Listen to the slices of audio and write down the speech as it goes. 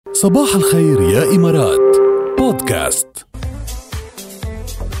صباح الخير يا إمارات بودكاست.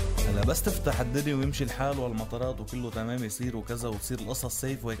 هلا بس تفتح الدنيا ويمشي الحال والمطارات وكله تمام يصير وكذا وتصير القصص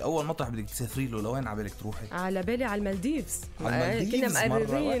سيف وهيك، اول مطرح بدك تسافري له لوين عبالك تروحي؟ على بالي على المالديفز.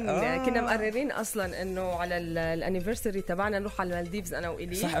 كنا مقررين اصلا انه على الانيفرساري تبعنا نروح على المالديفز انا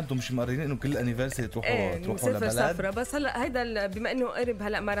وإلي. صح، انتم مش مقررين انه كل انيفرساري تروحوا لبلد لبلد؟ بس هلا هيدا بما انه قرب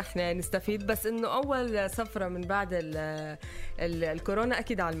هلا ما رح نستفيد، بس انه اول سفره من بعد الكورونا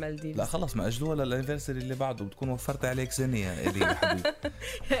اكيد على المالديفز. لا خلص ما اجلوها للانيفرساري اللي بعده، بتكون وفرت عليك سنه يا إلي يا حبيبي.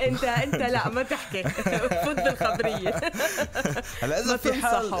 انت لا ما تحكي فوت بالخبريه. هلا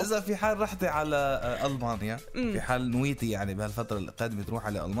اذا في حال رحتي على المانيا، في حال نويتي يعني بهالفتره القادمه تروح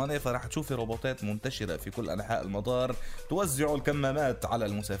على المانيا، فراح تشوفي روبوتات منتشره في كل انحاء المطار توزع الكمامات على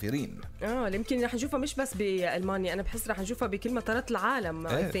المسافرين. يمكن رح نشوفها مش بس بالمانيا، انا بحس رح نشوفها بكل مطارات العالم.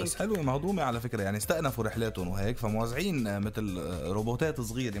 بس حلوه مهضومه على فكره، يعني استأنفوا رحلاتهم وهيك، فموزعين مثل روبوتات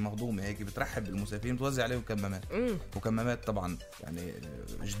صغيره مهضومه هيك بترحب بالمسافرين بتوزع عليهم كمامات. وكمامات طبعا يعني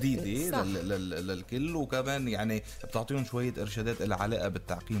جديده للكل، وكمان يعني بتعطيهم شويه ارشادات لها علاقه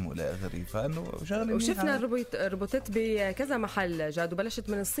بالتعقيم والى اخره، فانه شغله. وشفنا الروبوتات بكذا محل جاد، وبلشت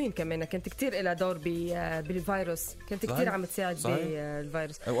من الصين كمان، كانت كتير لها دور بالفيروس، كانت كتير عم تساعد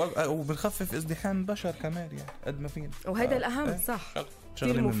بالفيروس وبنخفف ازدحام البشر كمان يعني قد ما فينا، وهذا الاهم. صح،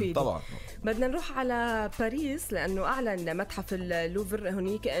 كتير مفيد طبعا. بدنا نروح على باريس لأنه أعلن متحف اللوفر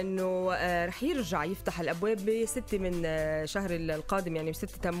هنيك أنه رح يرجع يفتح الأبواب ب6 من شهر القادم، يعني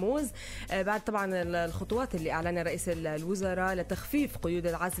ب6 تموز، بعد طبعا الخطوات اللي أعلنها رئيس الوزراء لتخفيف قيود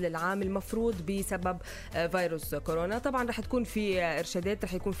العزل العام المفروض بسبب فيروس كورونا. طبعا رح تكون في إرشادات،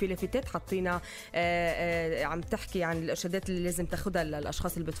 رح يكون في لافتات حاطينها عم تحكي عن الإرشادات اللي لازم تاخدها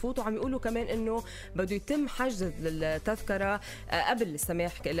الأشخاص اللي بتفوتوا، وعم يقولوا كمان أنه بده يتم حجز التذكرة قبل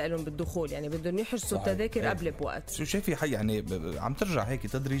السماح لهم بالدخول، يعني بدهم يحجزوا التذاكر قبل بوقت. شو شايفي يعني عم ترجع هيك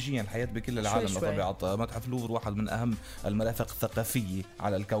تدريجيا الحياة بكل العالم لطبيعة متحف لوفر، واحد من أهم المرافق الثقافية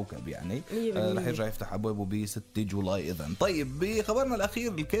على الكوكب، يعني رح يرجع يفتح أبوابه ب6 جولاي إذن. طيب بخبرنا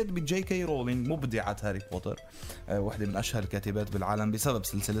الأخير، الكاتبة جي كي رولينج مبدعة هاري بوتر، واحدة من أشهر الكاتبات بالعالم بسبب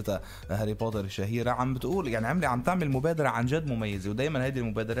سلسلتها هاري بوتر الشهيرة، عم بتقول يعني عم تعمل مبادرة عن جد مميزة، ودايما هذه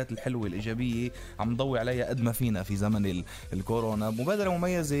المبادرات الحلوة الإيجابية عم نضوي عليها قد ما فينا في زمن الكورونا. مبادرة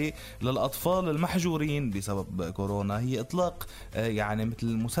مميزة للأطفال المحجورين بسبب كورونا هي إطلاق يعني مثل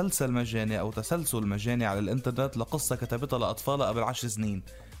مسلسل مجاني أو تسلسل مجاني على الإنترنت لقصة كتبتها لأطفالها قبل 10 سنين،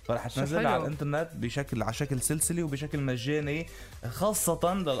 فرح تنزل على الانترنت على شكل سلسلي وبشكل مجاني،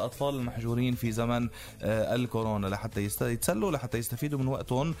 خاصة للأطفال المحجورين في زمن الكورونا، لحتى يتسلوا، لحتى يستفيدوا من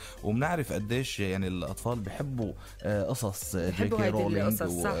وقتهم. وبنعرف قديش يعني الأطفال بيحبوا قصص جي كي رولينج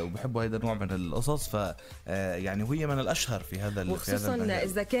وبيحبوا هذا النوع من القصص، ف يعني وهي من الأشهر في هذا، وخصوصا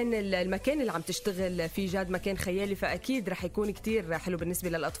إذا كان المكان اللي عم تشتغل فيه جاد مكان خيالي، فأكيد رح يكون كتير حلو بالنسبة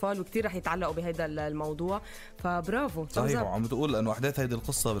للأطفال وكتير رح يتعلقوا بهذا الموضوع، فبرافو. صحيح، وعم بتقول أنه أحداث هذه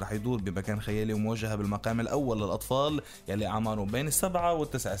القصة رح يدور بمكان خيالي وموجهة بالمقام الأول للأطفال يلي أعمارهم بين 7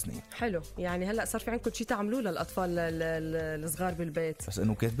 و9 سنين. حلو، يعني هلأ صار في عندكم شيء تعملوه للأطفال الصغار بالبيت، بس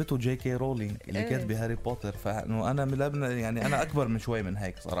إنه كاتبته جي كي رولينج اللي كاتبه هاري بوتر، فإنه أنا ملابنا يعني أنا أكبر من شوي من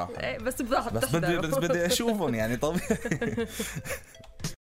هيك صراحة. بس بدي أشوفهم يعني طبيعي.